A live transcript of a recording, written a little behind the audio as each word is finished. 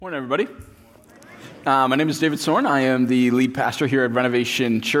Morning, everybody. My name is David Sorn. I am the lead pastor here at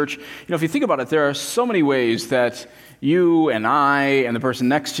Renovation Church. If you think about it, there are so many ways that you and I and the person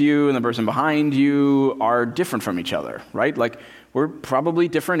next to you and the person behind you are different from each other, right? Like, we're probably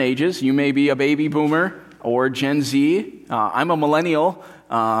different ages. You may be a baby boomer or Gen Z. I'm a millennial,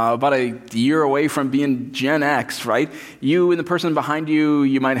 about a year away from being Gen X, right? You and the person behind you,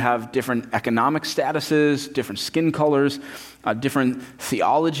 you might have different economic statuses, different skin colors, different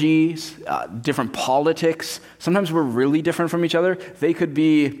theologies, different politics. Sometimes we're really different from each other. They could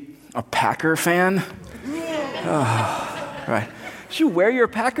be a Packer fan. Right. Did you wear your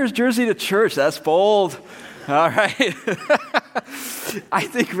Packers jersey to church? That's bold. All right. I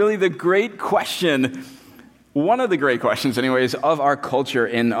think really the great question, one of the great questions anyways, of our culture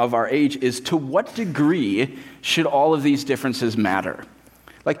and of our age is, to what degree should all of these differences matter?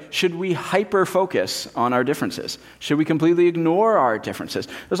 Like, should we hyper-focus on our differences? Should we completely ignore our differences?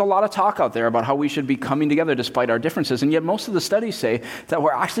 There's a lot of talk out there about how we should be coming together despite our differences, and yet most of the studies say that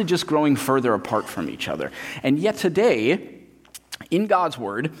we're actually just growing further apart from each other. And yet today, in God's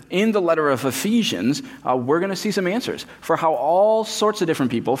Word, in the letter of Ephesians, we're going to see some answers for how all sorts of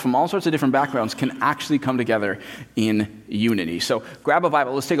different people from all sorts of different backgrounds can actually come together in unity. So grab a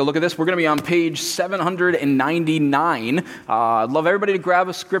Bible. Let's take a look at this. We're going to be on page 799. I'd love everybody to grab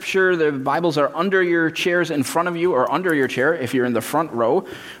a scripture. The Bibles are under your chairs in front of you, or under your chair if you're in the front row.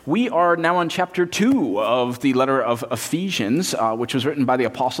 We are now on chapter 2 of the letter of Ephesians, which was written by the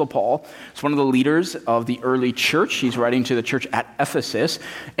Apostle Paul. It's one of the leaders of the early church. He's writing to the church at Ephesus.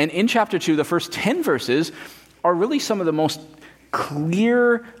 And in chapter 2, the first 10 verses are really some of the most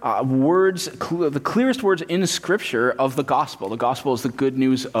clear words, the clearest words in Scripture of the gospel. The gospel is the good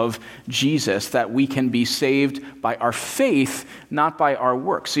news of Jesus, that we can be saved by our faith, not by our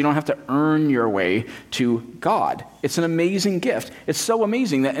works. So you don't have to earn your way to God. It's an amazing gift. It's so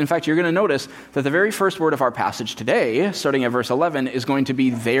amazing that, in fact, you're going to notice that the very first word of our passage today, starting at verse 11, is going to be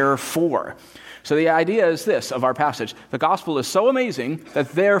therefore. So the idea is this of our passage: the gospel is so amazing that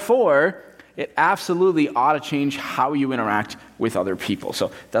therefore it absolutely ought to change how you interact with other people. So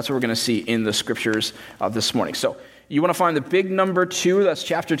that's what we're going to see in the scriptures this morning. So you want to find the big number 2, that's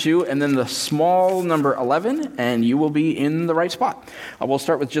chapter 2, and then the small number 11, and you will be in the right spot. We'll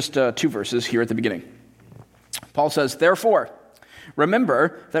start with just 2 verses here at the beginning. Paul says, "Therefore,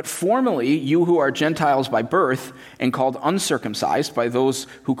 remember that formerly you who are Gentiles by birth and called uncircumcised by those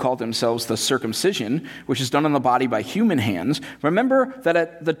who call themselves the circumcision, which is done on the body by human hands, remember that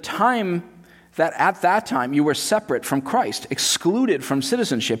at that time you were separate from Christ, excluded from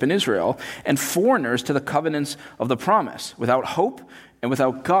citizenship in Israel, and foreigners to the covenants of the promise, without hope and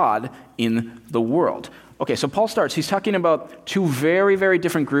without God in the world." Okay, so Paul starts, he's talking about 2 very, very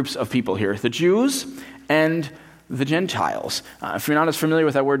different groups of people here, the Jews and the Gentiles. If you're not as familiar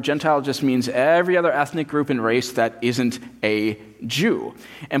with that word, Gentile just means every other ethnic group and race that isn't a Jew.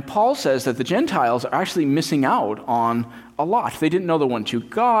 And Paul says that the Gentiles are actually missing out on a lot. They didn't know the one true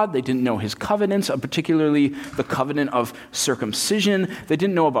God. They didn't know his covenants, particularly the covenant of circumcision. They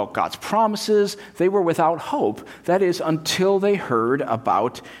didn't know about God's promises. They were without hope. That is, until they heard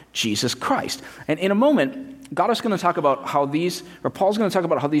about Jesus Christ. And in a moment, Paul's going to talk about how these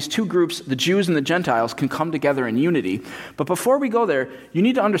 2 groups, the Jews and the Gentiles, can come together in unity. But before we go there, you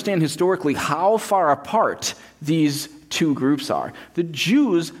need to understand historically how far apart these 2 groups are. The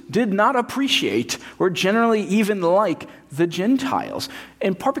Jews did not appreciate or generally even like the Gentiles,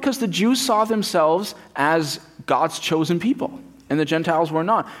 in part because the Jews saw themselves as God's chosen people, and the Gentiles were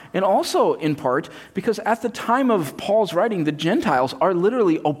not. And also, in part, because at the time of Paul's writing, the Gentiles are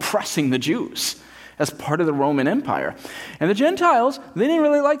literally oppressing the Jews as part of the Roman Empire. And the Gentiles, they didn't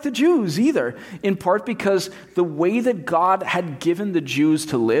really like the Jews either, in part because the way that God had given the Jews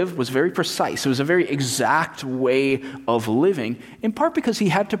to live was very precise. It was a very exact way of living, in part because he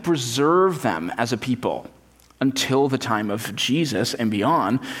had to preserve them as a people until the time of Jesus and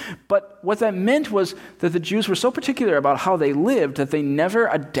beyond. But what that meant was that the Jews were so particular about how they lived that they never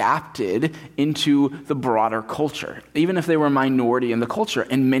adapted into the broader culture, even if they were a minority in the culture,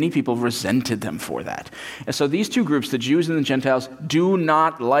 and many people resented them for that. And so these 2 groups, the Jews and the Gentiles, do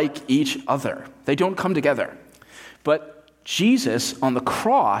not like each other. They don't come together. But Jesus on the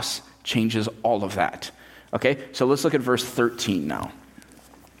cross changes all of that. Okay, so let's look at verse 13 now.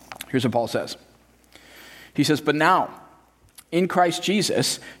 Here's what Paul says. He says, "But now, in Christ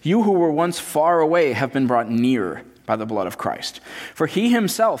Jesus, you who were once far away have been brought near by the blood of Christ. For he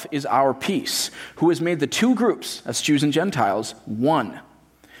himself is our peace, who has made the 2 groups, as Jews and Gentiles, one,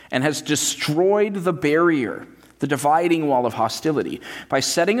 and has destroyed the barrier, the dividing wall of hostility, by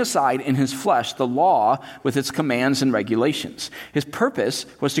setting aside in his flesh the law with its commands and regulations. His purpose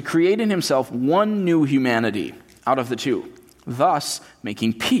was to create in himself one new humanity out of the two, thus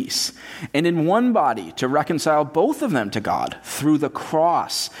making peace, and in one body to reconcile both of them to God through the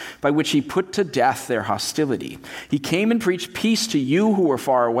cross, by which he put to death their hostility. He came and preached peace to you who were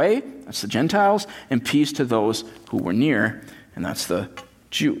far away, that's the Gentiles, and peace to those who were near, and that's the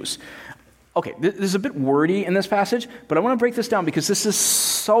Jews. Okay, this is a bit wordy in this passage, but I want to break this down because this is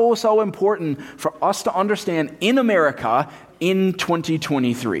so important for us to understand in America in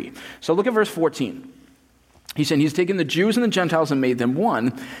 2023. So look at verse 14. He's saying he's taken the Jews and the Gentiles and made them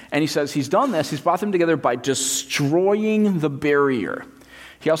one, and he says he's done this, he's brought them together by destroying the barrier.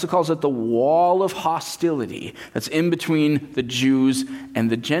 He also calls it the wall of hostility that's in between the Jews and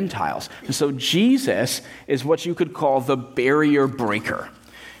the Gentiles. And so Jesus is what you could call the barrier breaker.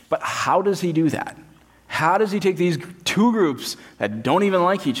 But how does he do that? How does he take these two groups that don't even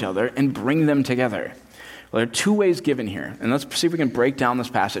like each other and bring them together? Well, there are two ways given here, and let's see if we can break down this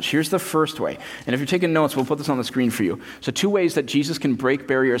passage. Here's the first way, and if you're taking notes, we'll put this on the screen for you. So two ways that Jesus can break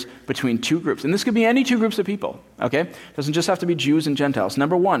barriers between two groups, and this could be any two groups of people, okay? It doesn't just have to be Jews and Gentiles.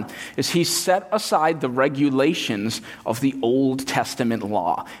 Number one is he set aside the regulations of the Old Testament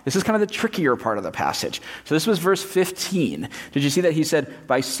law. This is kind of the trickier part of the passage. So this was verse 15. Did you see that he said,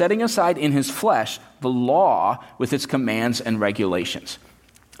 by setting aside in his flesh the law with its commands and regulations?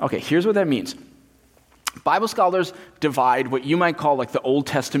 Okay, here's what that means. Bible scholars divide what you might call like the Old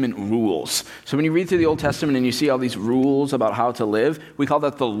Testament rules. So when you read through the Old Testament and you see all these rules about how to live, we call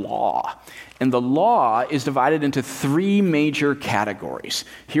that the law. And the law is divided into three major categories.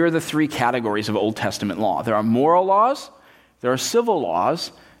 Here are the three categories of Old Testament law. There are moral laws, there are civil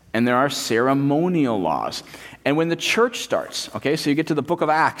laws, and there are ceremonial laws. And when the church starts, okay, so you get to the book of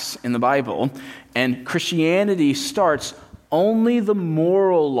Acts in the Bible, and Christianity starts, only the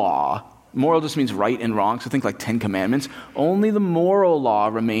moral law. Moral just means right and wrong, so think like 10 Commandments. Only the moral law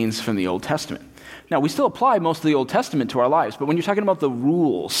remains from the Old Testament. Now, we still apply most of the Old Testament to our lives, but when you're talking about the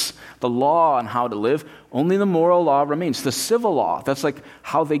rules, the law on how to live, only the moral law remains. The civil law, that's like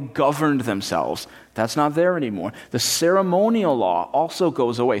how they governed themselves, that's not there anymore. The ceremonial law also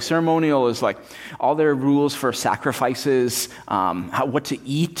goes away. Ceremonial is like all their rules for sacrifices, what to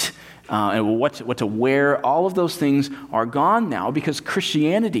eat, and what to wear. All of those things are gone now because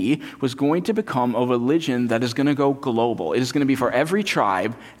Christianity was going to become a religion that is going to go global. It is going to be for every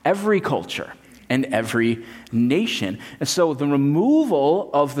tribe, every culture, and every nation. And so the removal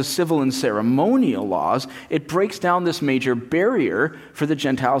of the civil and ceremonial laws, it breaks down this major barrier for the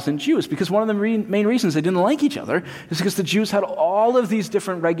Gentiles and Jews, because one of the main reasons they didn't like each other is because the Jews had all of these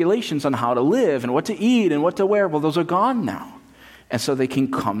different regulations on how to live and what to eat and what to wear. Well, those are gone now. And so they can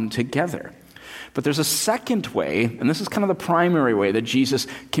come together. But there's a second way, and this is kind of the primary way that Jesus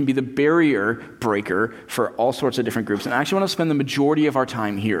can be the barrier breaker for all sorts of different groups. And I actually want to spend the majority of our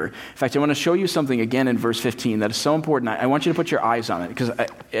time here. In fact, I want to show you something again in verse 15 that is so important. I want you to put your eyes on it because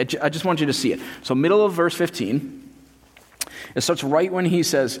I just want you to see it. So middle of verse 15, it starts right when he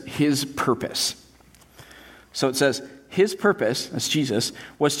says his purpose. So it says, his purpose, that's Jesus,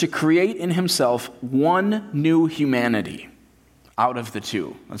 was to create in himself one new humanity. Out of the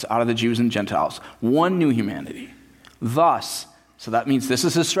two. That's out of the Jews and Gentiles. One new humanity. Thus, so that means this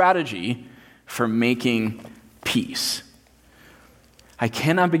is a strategy for making peace. I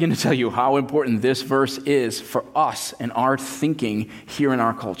cannot begin to tell you how important this verse is for us and our thinking here in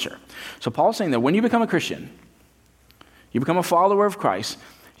our culture. So Paul's saying that when you become a Christian, you become a follower of Christ,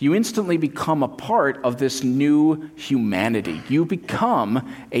 you instantly become a part of this new humanity. You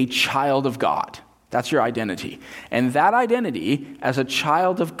become a child of God. That's your identity. And that identity as a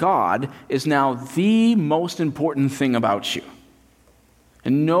child of God is now the most important thing about you.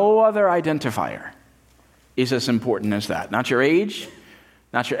 And no other identifier is as important as that. Not your age,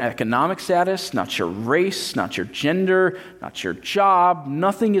 not your economic status, not your race, not your gender, not your job.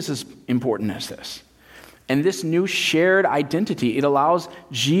 Nothing is as important as this. And this new shared identity, it allows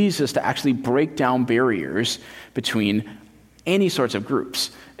Jesus to actually break down barriers between any sorts of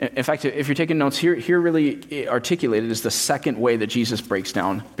groups. In fact, if you're taking notes, here really articulated is the second way that Jesus breaks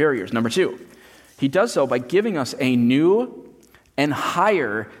down barriers. Number two, he does so by giving us a new and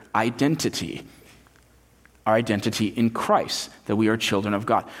higher identity. Our identity in Christ, that we are children of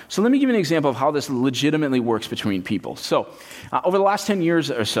God. So let me give you an example of how this legitimately works between people. So over the last 10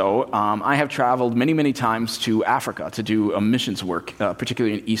 years or so, I have traveled many times to Africa to do missions work,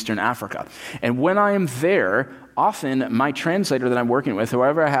 particularly in Eastern Africa. And when I am there, often my translator that I'm working with,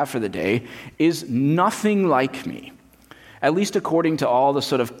 whoever I have for the day, is nothing like me. at least according to all the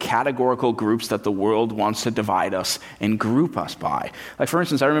sort of categorical groups that the world wants to divide us and group us by. Like, for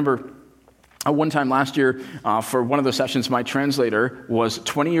instance, I remember one time last year, for one of the sessions, my translator was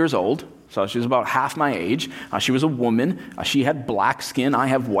 20 years old, so she was about half my age. She was a woman. She had black skin. I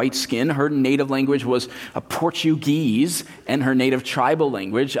have white skin. Her native language was Portuguese, and her native tribal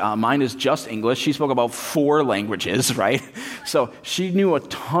language, mine is just English. She spoke about 4 languages, right? So she knew a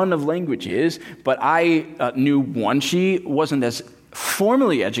ton of languages, but I knew one. She wasn't as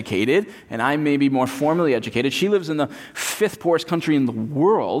formally educated, and I may be more formally educated. She lives in the 5th poorest country in the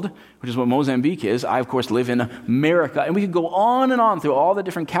world, which is what Mozambique is. I, of course, live in America. And we could go on and on through all the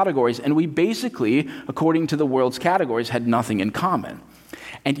different categories, and we basically, according to the world's categories, had nothing in common.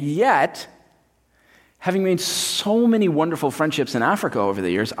 And yet, having made so many wonderful friendships in Africa over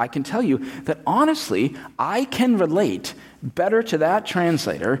the years, I can tell you that honestly, I can relate better to that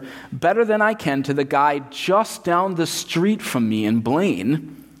translator, better than I can to the guy just down the street from me in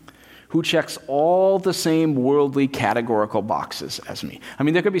Blaine, who checks all the same worldly categorical boxes as me. I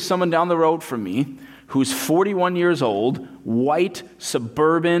mean, there could be someone down the road from me who's 41 years old, white,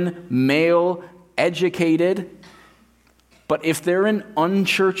 suburban, male, educated, but if they're an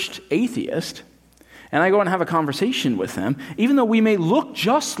unchurched atheist, and I go and have a conversation with them, even though we may look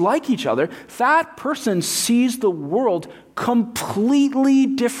just like each other, that person sees the world completely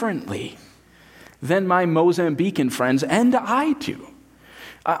differently than my Mozambican friends and I do.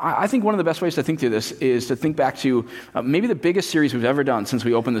 I think one of the best ways to think through this is to think back to maybe the biggest series we've ever done since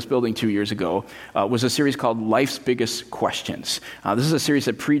we opened this building 2 years ago was a series called Life's Biggest Questions. This is a series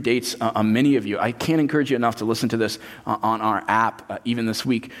that predates many of you. I can't encourage you enough to listen to this on our app even this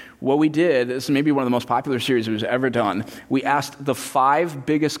week. What we did, this is maybe one of the most popular series we've ever done, we asked the 5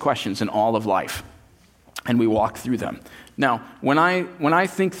 biggest questions in all of life, and we walked through them. Now, when I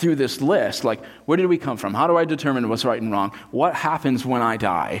think through this list, like, where did we come from? How do I determine what's right and wrong? What happens when I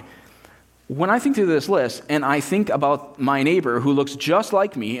die? When I think through this list, and I think about my neighbor who looks just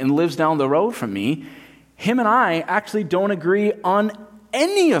like me and lives down the road from me, him and I actually don't agree on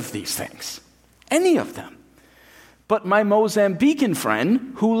any of these things. Any of them. But my Mozambican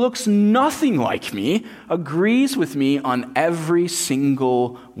friend, who looks nothing like me, agrees with me on every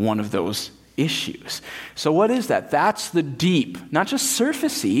single one of those issues. So what is that? That's the deep, not just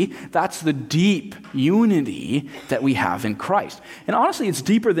surfacey, that's the deep unity that we have in Christ. And honestly, it's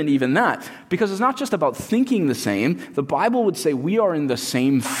deeper than even that, because it's not just about thinking the same. The Bible would say we are in the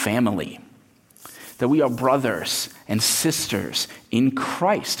same family, that we are brothers and sisters in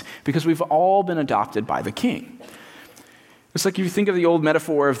Christ, because we've all been adopted by the King. It's like if you think of the old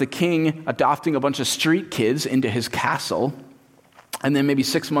metaphor of the king adopting a bunch of street kids into his castle, and then maybe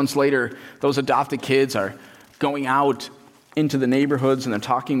 6 months later, those adopted kids are going out into the neighborhoods and they're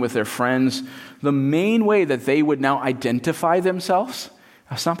talking with their friends. The main way that they would now identify themselves,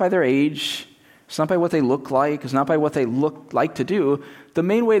 it's not by their age, it's not by what they look like, it's not by what they look like to do. The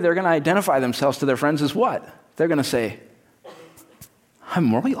main way they're going to identify themselves to their friends is what? They're going to say,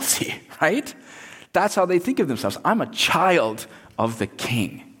 I'm royalty, right? That's how they think of themselves. I'm a child of the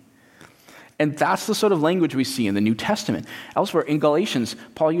King. And that's the sort of language we see in the New Testament. Elsewhere in Galatians,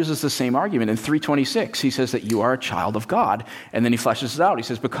 Paul uses the same argument. In 3:26, he says that you are a child of God. And then he fleshes it out. He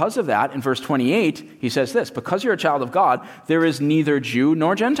says, because of that, in verse 28, he says this, because you're a child of God, there is neither Jew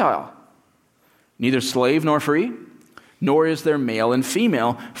nor Gentile, neither slave nor free, nor is there male and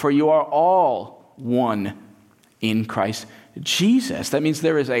female, for you are all one in Christ Jesus. That means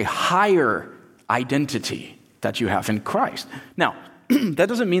there is a higher identity that you have in Christ. Now, that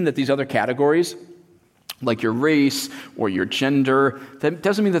doesn't mean that these other categories, like your race or your gender, that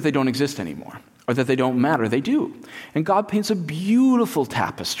doesn't mean that they don't exist anymore or that they don't matter. They do. And God paints a beautiful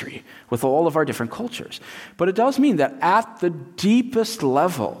tapestry with all of our different cultures. But it does mean that at the deepest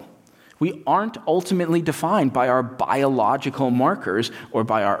level, we aren't ultimately defined by our biological markers or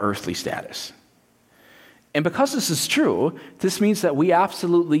by our earthly status. And because this is true, this means that we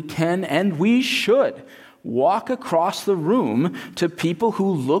absolutely can and we should walk across the room to people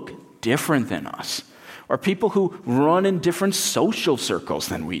who look different than us, or people who run in different social circles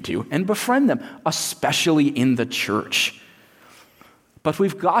than we do, and befriend them, especially in the church. But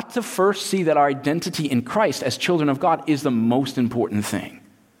we've got to first see that our identity in Christ as children of God is the most important thing.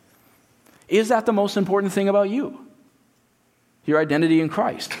 Is that the most important thing about you? Your identity in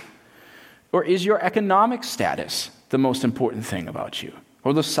Christ? Or is your economic status the most important thing about you?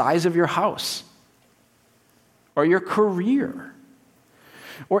 Or the size of your house? Or your career?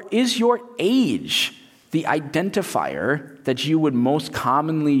 Or is your age the identifier that you would most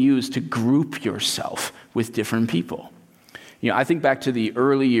commonly use to group yourself with different people? You know, I think back to the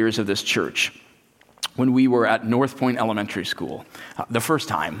early years of this church, when we were at North Point Elementary School, the first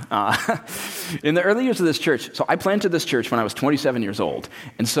time. In the early years of this church, so I planted this church when I was 27 years old.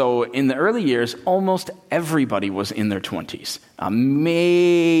 And so in the early years, almost everybody was in their 20s,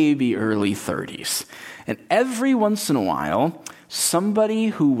 maybe early 30s. And every once in a while, somebody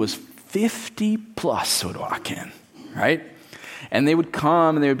who was 50 plus would walk in, right? And they would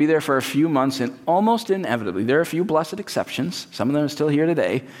come and they would be there for a few months, and almost inevitably, there are a few blessed exceptions, some of them are still here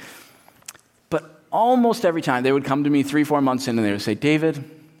today, but almost every time they would come to me 3-4 months in and they would say, David,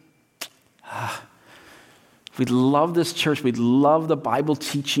 we love this church, we love the Bible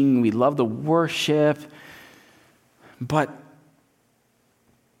teaching, we love the worship, but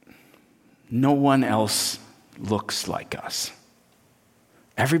no one else looks like us.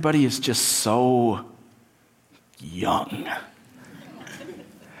 Everybody is just so young.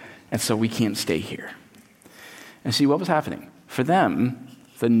 And so we can't stay here. And see, what was happening? For them,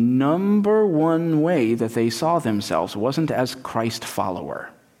 the number one way that they saw themselves wasn't as Christ follower.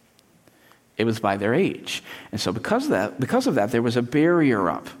 It was by their age. And so because of that, there was a barrier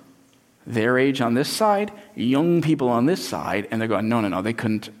up. Their age on this side, young people on this side, and they're going, no, they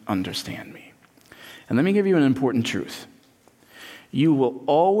couldn't understand me. And let me give you an important truth. You will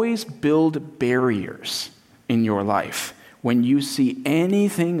always build barriers in your life when you see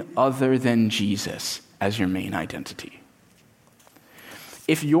anything other than Jesus as your main identity.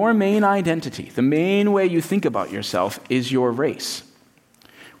 If your main identity, the main way you think about yourself, is your race,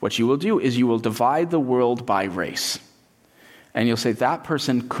 what you will do is you will divide the world by race. And you'll say, that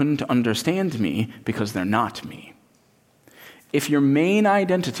person couldn't understand me because they're not me. If your main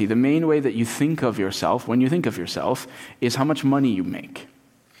identity, the main way that you think of yourself, when you think of yourself, is how much money you make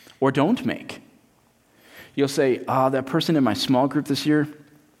or don't make, you'll say, that person in my small group this year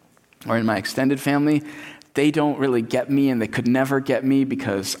or in my extended family, they don't really get me and they could never get me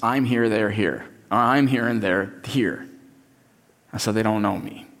because I'm here, they're here. Or I'm here and they're here. And so they don't know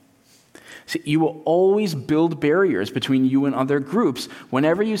me. See, you will always build barriers between you and other groups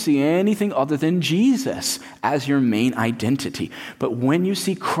whenever you see anything other than Jesus as your main identity. But when you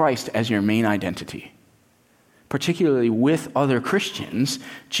see Christ as your main identity, particularly with other Christians,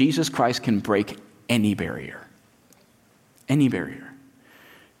 Jesus Christ can break any barrier. Any barrier.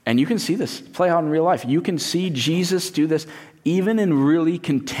 And you can see this play out in real life. You can see Jesus do this even in really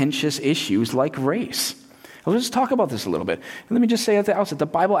contentious issues like race. Let's just talk about this a little bit. And let me just say at the outset, the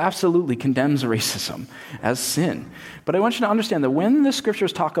Bible absolutely condemns racism as sin. But I want you to understand that when the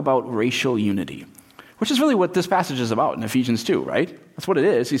scriptures talk about racial unity, which is really what this passage is about in Ephesians 2, right? That's what it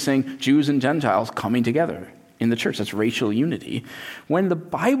is. He's saying Jews and Gentiles coming together in the church. That's racial unity. When the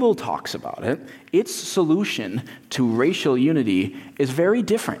Bible talks about it, its solution to racial unity is very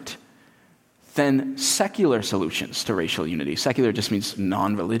different than secular solutions to racial unity. Secular just means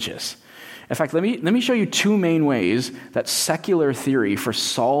non-religious. In fact, let me show you two main ways that secular theory for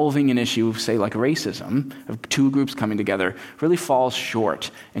solving an issue, say like racism, of two groups coming together, really falls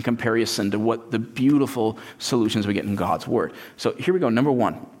short in comparison to what the beautiful solutions we get in God's Word. So here we go. Number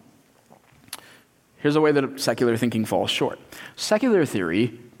one. Here's a way that secular thinking falls short. Secular theory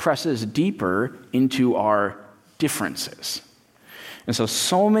presses deeper into our differences. And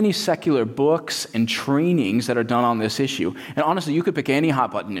so many secular books and trainings that are done on this issue, and honestly, you could pick any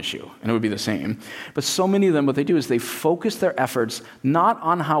hot button issue, and it would be the same. But so many of them, what they do is they focus their efforts not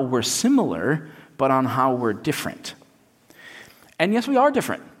on how we're similar, but on how we're different. And yes, we are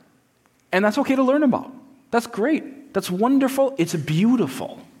different. And that's okay to learn about. That's great. That's wonderful. It's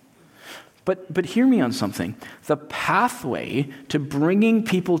beautiful. But hear me on something. The pathway to bringing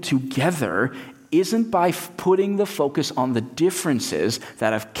people together isn't by putting the focus on the differences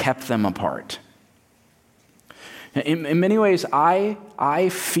that have kept them apart. In many ways, I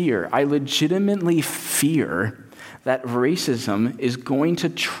legitimately fear that racism is going to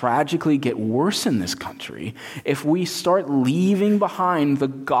tragically get worse in this country if we start leaving behind the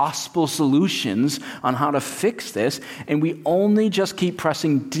gospel solutions on how to fix this, and we only just keep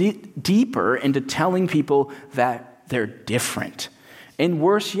pressing deeper into telling people that they're different. And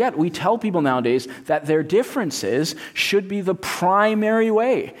worse yet, we tell people nowadays that their differences should be the primary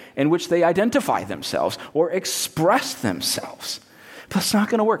way in which they identify themselves or express themselves. But it's not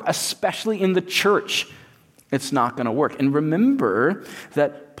going to work, especially in the church. It's not going to work. And remember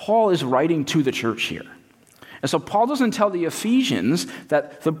that Paul is writing to the church here. And so Paul doesn't tell the Ephesians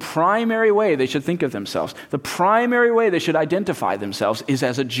that the primary way they should think of themselves, the primary way they should identify themselves is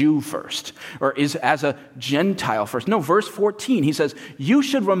as a Jew first, or is as a Gentile first. No, verse 14, he says, you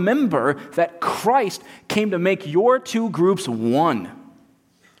should remember that Christ came to make your two groups one,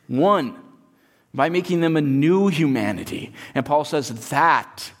 by making them a new humanity. And Paul says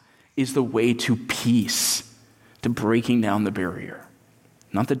that is the way to peace, to breaking down the barrier,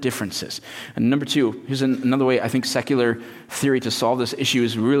 not the differences. And number two, here's another way I think secular theory to solve this issue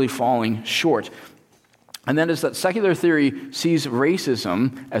is really falling short. And that is that secular theory sees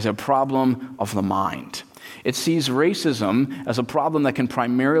racism as a problem of the mind. It sees racism as a problem that can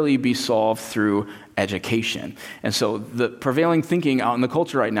primarily be solved through education. And so the prevailing thinking out in the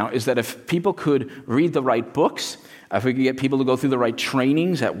culture right now is that if people could read the right books, if we could get people to go through the right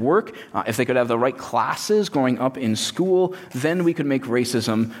trainings at work, if they could have the right classes growing up in school, then we could make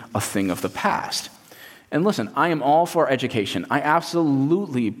racism a thing of the past. And listen, I am all for education. I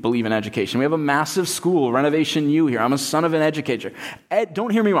absolutely believe in education. We have a massive school, Renovation U here. I'm a son of an educator.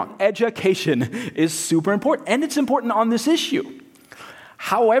 Don't hear me wrong. Education is super important, and it's important on this issue.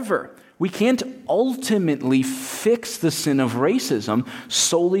 However, we can't ultimately fix the sin of racism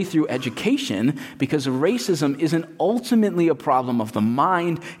solely through education, because racism isn't ultimately a problem of the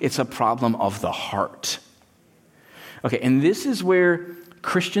mind, it's a problem of the heart. Okay, and this is where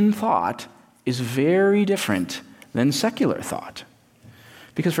Christian thought is very different than secular thought.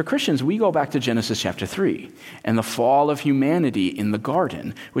 Because for Christians, we go back to Genesis chapter 3 and the fall of humanity in the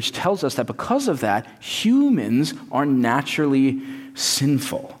garden, which tells us that because of that, humans are naturally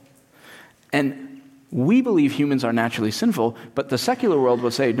sinful. And we believe humans are naturally sinful, but the secular world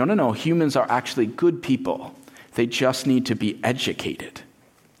would say, no, humans are actually good people. They just need to be educated.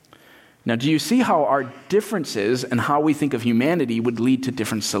 Now, do you see how our differences and how we think of humanity would lead to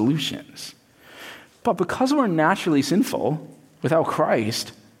different solutions? But because we're naturally sinful without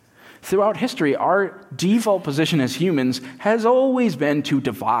Christ, throughout history, our default position as humans has always been to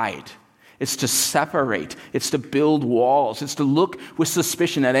divide. It's to separate. It's to build walls. It's to look with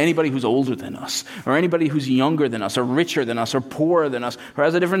suspicion at anybody who's older than us, or anybody who's younger than us, or richer than us, or poorer than us, or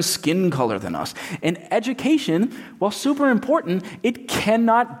has a different skin color than us. And education, while super important, it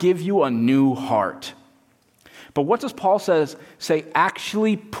cannot give you a new heart. But what does Paul say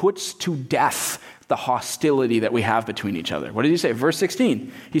actually puts to death the hostility that we have between each other? What did he say? Verse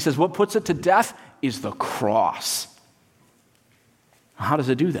 16. He says, what puts it to death is the cross. How does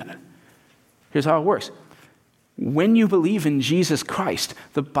it do that? Here's how it works. When you believe in Jesus Christ,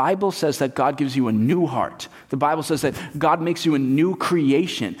 the Bible says that God gives you a new heart. The Bible says that God makes you a new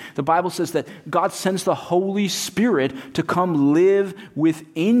creation. The Bible says that God sends the Holy Spirit to come live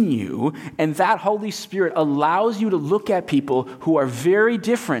within you, and that Holy Spirit allows you to look at people who are very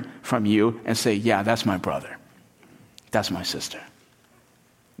different from you and say, yeah, that's my brother. That's my sister.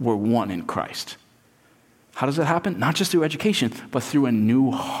 We're one in Christ. How does that happen? Not just through education, but through a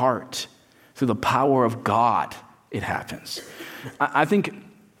new heart. Through the power of God, it happens. I think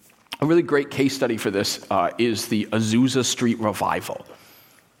a really great case study for this is the Azusa Street Revival.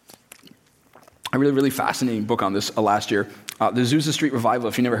 A really, really fascinating book on this last year. The Azusa Street Revival,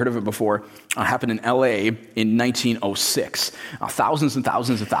 if you never heard of it before, happened in L.A. in 1906. Thousands and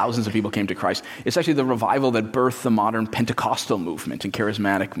thousands and thousands of people came to Christ. It's actually the revival that birthed the modern Pentecostal movement and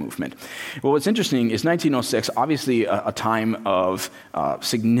charismatic movement. Well, what's interesting is 1906, obviously a time of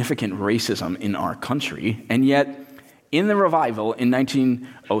significant racism in our country, and yet in the revival in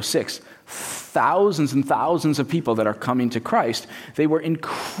 1906, thousands and thousands of people that are coming to Christ, they were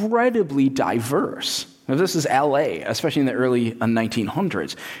incredibly diverse. Now, this is LA, especially in the early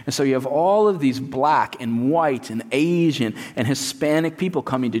 1900s. And so you have all of these black and white and Asian and Hispanic people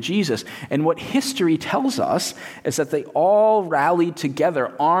coming to Jesus. And what history tells us is that they all rallied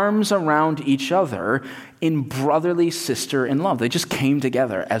together, arms around each other, in brotherly sister in love. They just came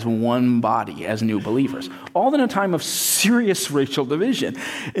together as one body, as new believers, all in a time of serious racial division.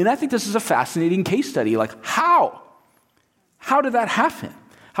 And I think this is a fascinating case study. Like, how? How did that happen?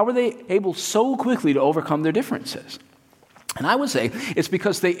 How were they able so quickly to overcome their differences? And I would say it's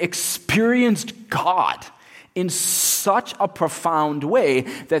because they experienced God in such a profound way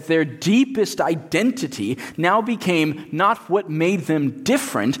that their deepest identity now became not what made them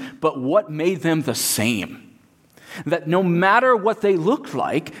different, but what made them the same. That no matter what they looked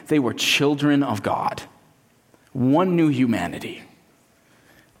like, they were children of God. One new humanity.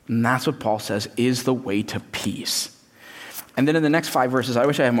 And that's what Paul says is the way to peace. And then in the next 5 verses, I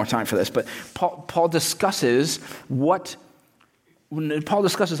wish I had more time for this, but Paul discusses that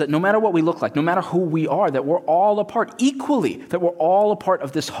no matter what we look like, no matter who we are, that we're all a part equally, that we're all a part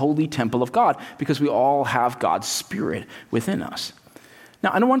of this holy temple of God because we all have God's Spirit within us.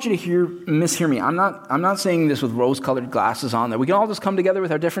 Now, I don't want you to mishear me. I'm not saying this with rose-colored glasses on, that we can all just come together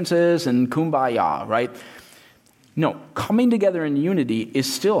with our differences and kumbaya, right? No, coming together in unity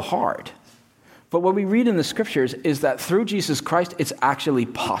is still hard. But what we read in the scriptures is that through Jesus Christ, it's actually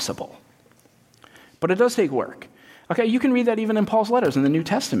possible. But it does take work. Okay, you can read that even in Paul's letters in the New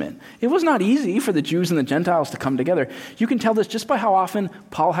Testament. It was not easy for the Jews and the Gentiles to come together. You can tell this just by how often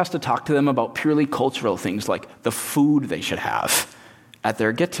Paul has to talk to them about purely cultural things like the food they should have at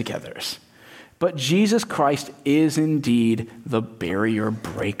their get-togethers. But Jesus Christ is indeed the barrier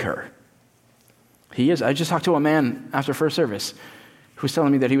breaker. He is. I just talked to a man after first service who was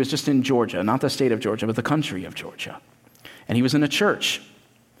telling me that he was just in Georgia, not the state of Georgia, but the country of Georgia. And he was in a church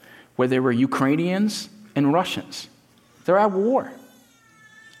where there were Ukrainians and Russians. They're at war.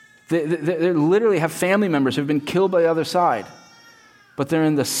 They literally have family members who have been killed by the other side. But they're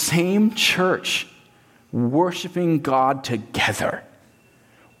in the same church, worshiping God together.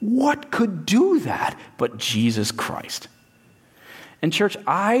 What could do that but Jesus Christ? And church,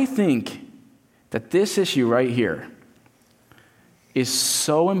 I think that this issue right here is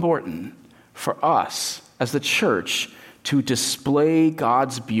so important for us as the church to display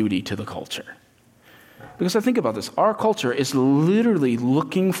God's beauty to the culture. Because I think about this, our culture is literally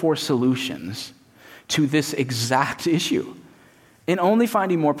looking for solutions to this exact issue and only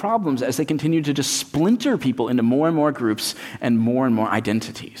finding more problems as they continue to just splinter people into more and more groups and more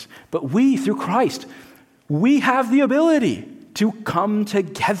identities. But we, through Christ, we have the ability to come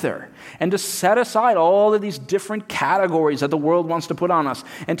together and to set aside all of these different categories that the world wants to put on us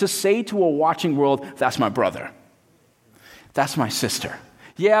and to say to a watching world, that's my brother, that's my sister.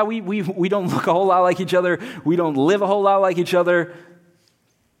 Yeah, we don't look a whole lot like each other. We don't live a whole lot like each other.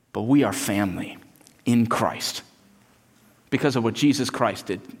 But we are family in Christ because of what Jesus Christ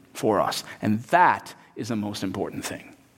did for us. And that is the most important thing.